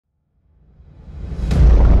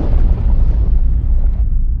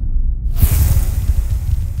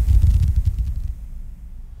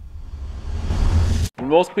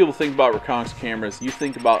most people think about Reconyx cameras, you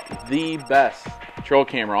think about the best trail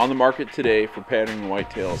camera on the market today for patterning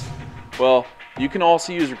whitetails. Well, you can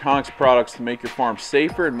also use Reconyx products to make your farm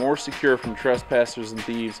safer and more secure from trespassers and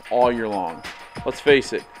thieves all year long. Let's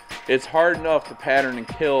face it, it's hard enough to pattern and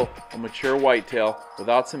kill a mature whitetail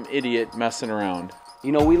without some idiot messing around.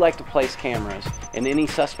 You know, we like to place cameras in any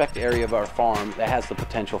suspect area of our farm that has the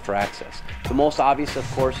potential for access. The most obvious, of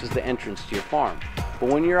course, is the entrance to your farm. But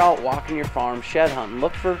when you're out walking your farm, shed hunting,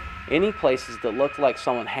 look for any places that look like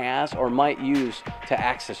someone has or might use to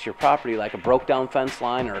access your property, like a broke down fence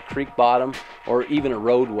line or a creek bottom or even a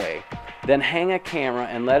roadway. Then hang a camera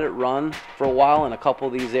and let it run for a while in a couple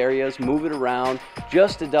of these areas, move it around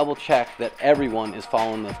just to double check that everyone is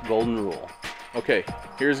following the golden rule. Okay,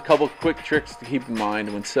 here's a couple quick tricks to keep in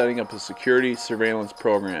mind when setting up a security surveillance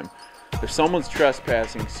program. If someone's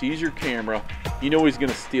trespassing, sees your camera, you know he's going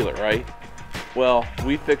to steal it, right? Well,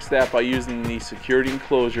 we fixed that by using these security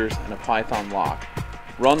enclosures and a Python lock.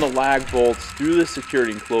 Run the lag bolts through the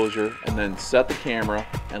security enclosure and then set the camera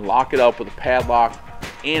and lock it up with a padlock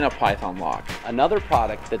and a Python lock. Another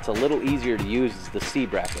product that's a little easier to use is the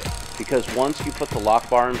C-bracket, because once you put the lock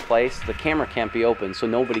bar in place, the camera can't be opened so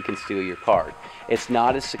nobody can steal your card. It's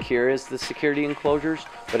not as secure as the security enclosures,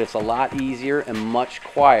 but it's a lot easier and much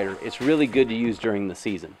quieter. It's really good to use during the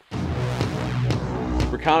season.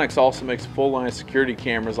 Reconyx also makes full line security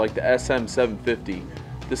cameras like the SM750.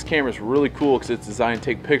 This camera is really cool because it's designed to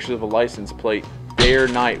take pictures of a license plate day or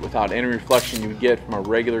night without any reflection you would get from a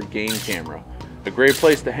regular game camera. A great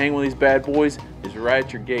place to hang one of these bad boys is right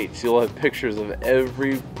at your gate, so you'll have pictures of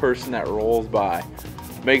every person that rolls by.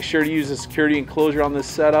 Make sure to use a security enclosure on this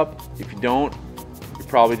setup. If you don't, you're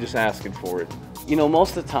probably just asking for it. You know,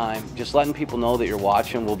 most of the time, just letting people know that you're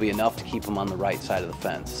watching will be enough to keep them on the right side of the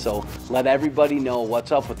fence. So let everybody know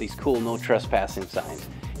what's up with these cool no trespassing signs.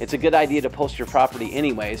 It's a good idea to post your property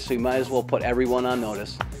anyways, so you might as well put everyone on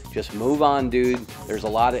notice. Just move on, dude. There's a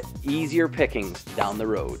lot of easier pickings down the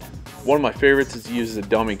road. One of my favorites is to use a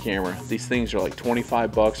dummy camera. These things are like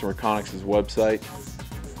 25 bucks on Reconyx's website.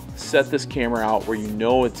 Set this camera out where you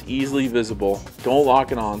know it's easily visible. Don't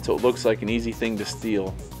lock it on so it looks like an easy thing to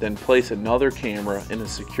steal. Then place another camera in a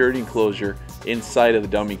security enclosure inside of the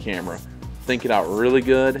dummy camera. Think it out really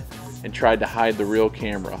good and try to hide the real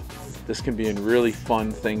camera. This can be a really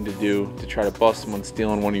fun thing to do to try to bust someone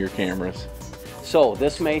stealing one of your cameras. So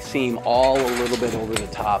this may seem all a little bit over the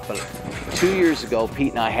top, but 2 years ago,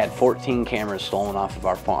 Pete and I had 14 cameras stolen off of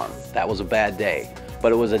our farm. That was a bad day,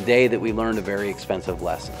 but it was a day that we learned a very expensive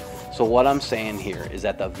lesson. So what I'm saying here is,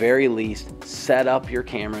 at the very least, set up your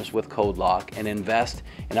cameras with code lock and invest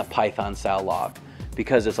in a Python style lock,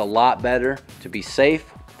 because it's a lot better to be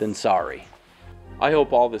safe than sorry. I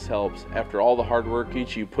hope all this helps. After all the hard work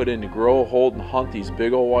each of you put in to grow, hold, and hunt these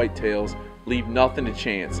big old whitetails, leave nothing to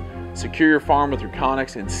chance. Secure your farm with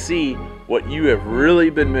Reconyx and see what you have really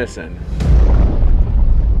been missing.